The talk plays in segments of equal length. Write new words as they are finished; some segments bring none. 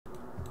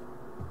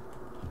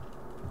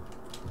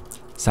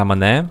Someone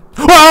there?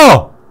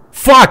 Whoa!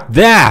 Fuck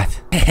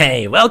that!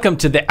 Hey, welcome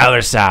to the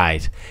other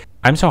side.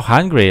 I'm so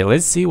hungry.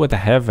 Let's see what I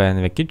have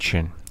in the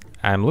kitchen.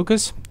 I'm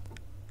Lucas.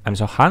 I'm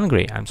so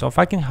hungry. I'm so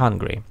fucking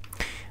hungry.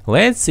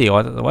 Let's see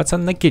what's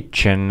in the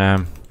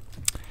kitchen.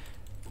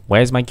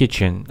 Where's my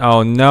kitchen?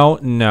 Oh no,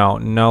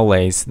 no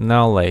lace,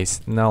 no lace,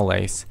 no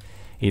lace.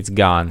 It's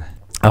gone.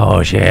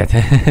 Oh shit.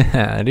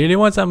 I really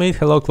want some meat.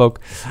 Hello,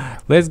 clock.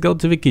 Let's go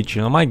to the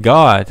kitchen. Oh my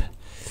god.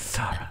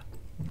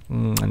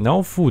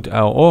 No food.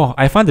 Oh,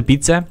 I found a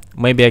pizza.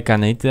 Maybe I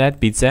can eat that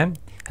pizza.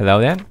 Hello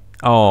there.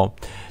 Oh,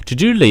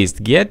 to-do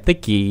list. Get the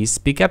keys,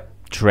 pick up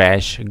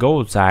trash,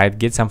 go outside,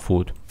 get some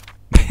food.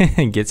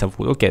 Get some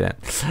food. Okay then.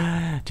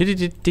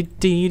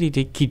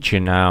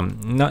 Kitchen. No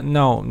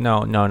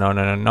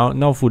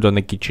food on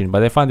the kitchen.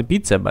 But I found a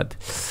pizza. But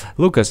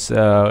Lucas,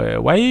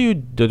 why you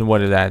don't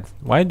want that?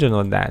 Why you don't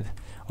want that?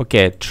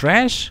 Okay,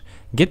 trash.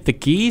 Get the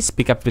keys,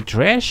 pick up the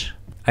trash.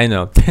 I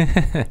know.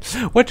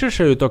 What trash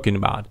are you talking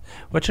about?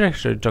 What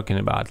trash are you talking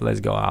about?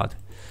 Let's go out.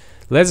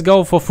 Let's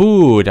go for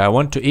food. I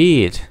want to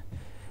eat.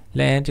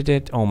 Landed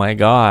it. Oh my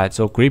god,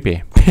 so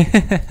creepy.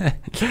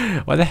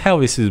 What the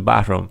hell is this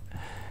bathroom?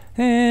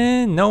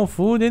 No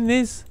food in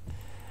this.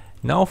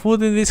 No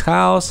food in this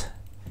house.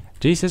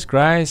 Jesus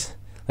Christ.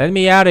 Let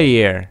me out of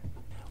here.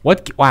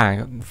 What?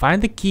 Wow,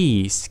 find the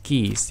keys.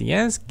 Keys.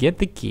 Yes, get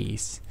the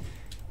keys.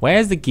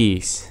 Where's the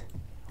keys?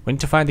 We need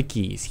to find the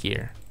keys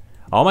here.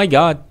 Oh my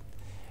god.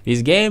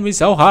 This game is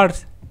so hard.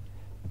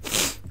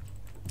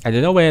 I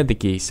don't know where the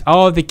keys.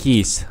 Oh, the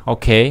keys.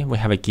 Okay, we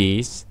have a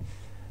keys.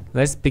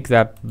 Let's pick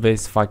up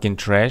this fucking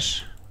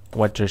trash.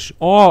 What trash?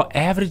 Oh,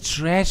 every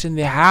trash in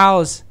the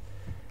house.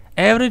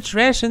 Every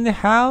trash in the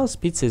house.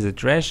 Pizza is a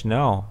trash?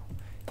 No.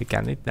 You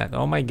can't eat that.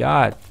 Oh my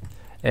god.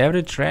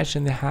 Every trash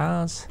in the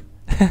house.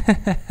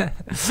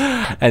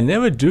 I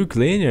never do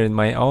cleaner in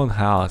my own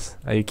house.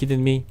 Are you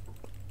kidding me?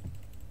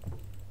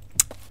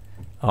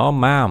 Oh,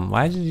 mom.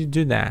 Why did you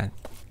do that?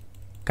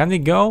 Can we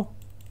go?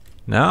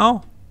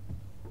 No?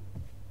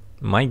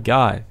 My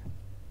god.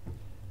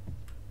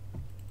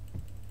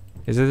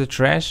 Is it a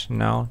trash?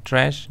 No.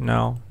 Trash?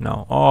 No.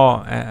 No.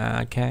 Oh,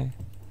 okay.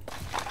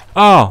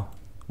 Oh!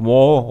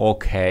 Whoa,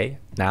 okay.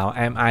 Now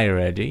am I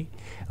ready?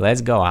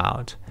 Let's go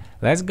out.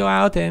 Let's go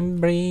out and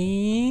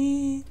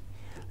breathe.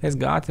 Let's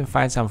go out and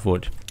find some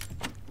food.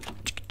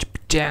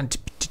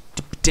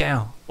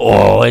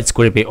 Oh, it's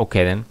creepy.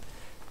 Okay then.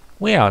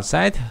 We're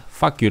outside.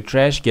 Fuck you,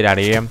 trash. Get out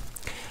of here.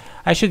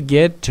 I should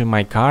get to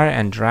my car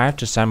and drive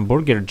to some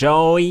burger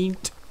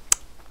joint.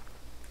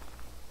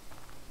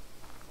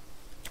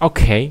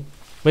 Okay.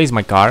 Where's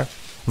my car?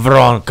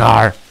 Wrong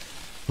car.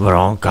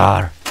 Wrong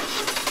car.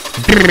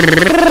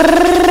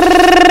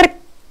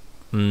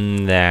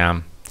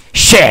 Damn.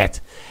 Shit!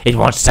 It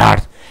won't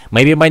start.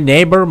 Maybe my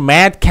neighbor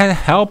Matt can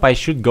help. I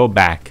should go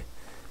back.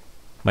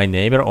 My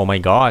neighbor. Oh my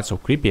god, so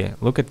creepy.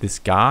 Look at this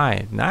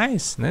guy.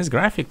 Nice. Nice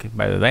graphic,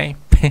 by the way.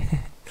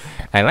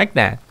 I like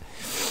that.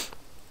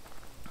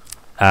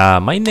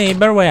 My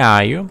neighbor, where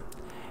are you?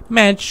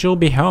 Matt should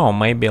be home.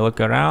 Maybe look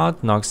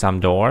around, knock some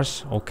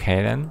doors.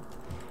 Okay then.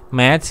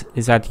 Matt,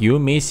 is that you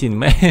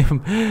missing?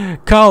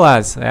 Call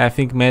us. I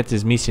think Matt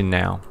is missing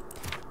now.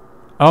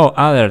 Oh,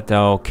 alert.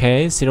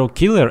 Okay, serial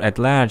killer at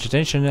large.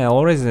 Attention,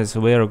 all residents.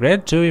 We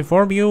regret to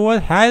inform you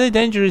what highly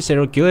dangerous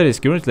serial killer is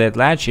currently at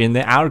large in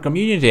our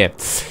community.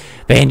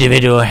 The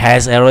individual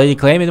has already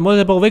claimed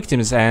multiple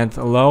victims, and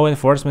law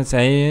enforcement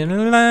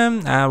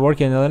are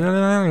working.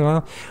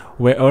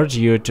 We urge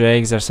you to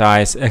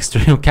exercise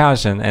extreme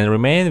caution and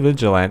remain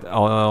vigilant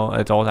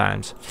at all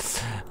times.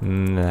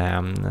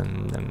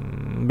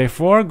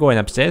 Before going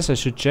upstairs, I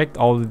should check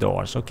all the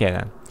doors. Okay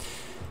then.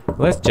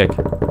 Let's check.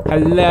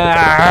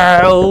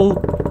 Hello?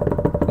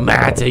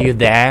 Matt, are you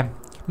there?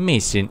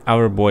 Missing.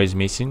 Our boy is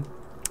missing.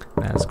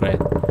 That's great.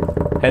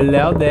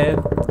 Hello there.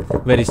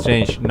 Very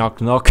strange.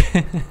 Knock knock.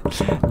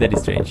 Very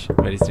strange.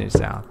 Very strange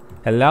sound.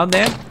 Hello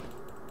there?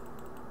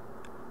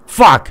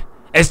 Fuck!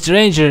 A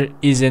stranger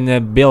is in the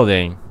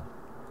building.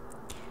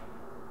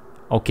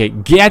 Okay,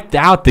 get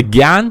out the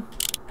gun.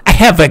 I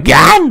have a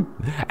gun!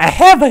 I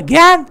have a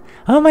gun!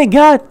 Oh my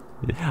god!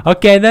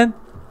 Okay then.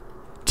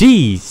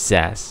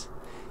 Jesus.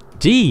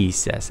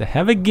 Jesus, I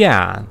have a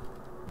gun.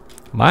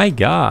 My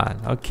god.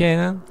 Okay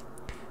then.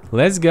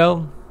 Let's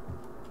go.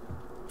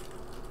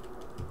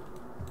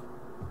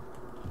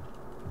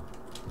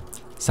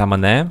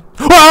 Someone there?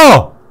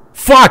 Oh!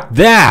 Fuck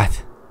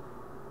that!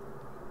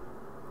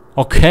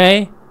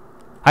 Okay.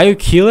 Are you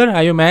killer?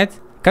 Are you mad?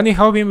 Can you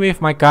help me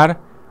with my car?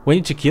 We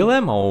need to kill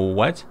him or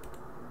what?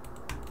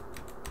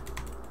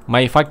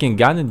 My fucking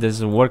gun, it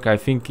doesn't work. I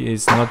think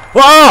it's not.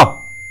 Whoa!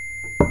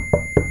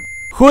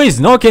 Who is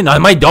knocking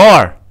on my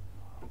door?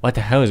 What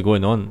the hell is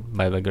going on,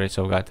 by the grace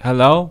of God?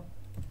 Hello?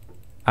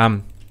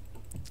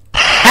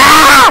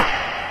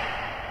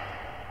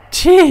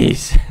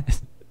 Jeez.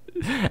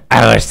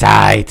 Our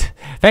side.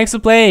 Thanks for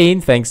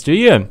playing. Thanks to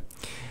you.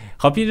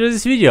 Hope you enjoyed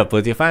this video.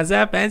 Put your thumbs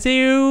up and see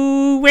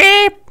you.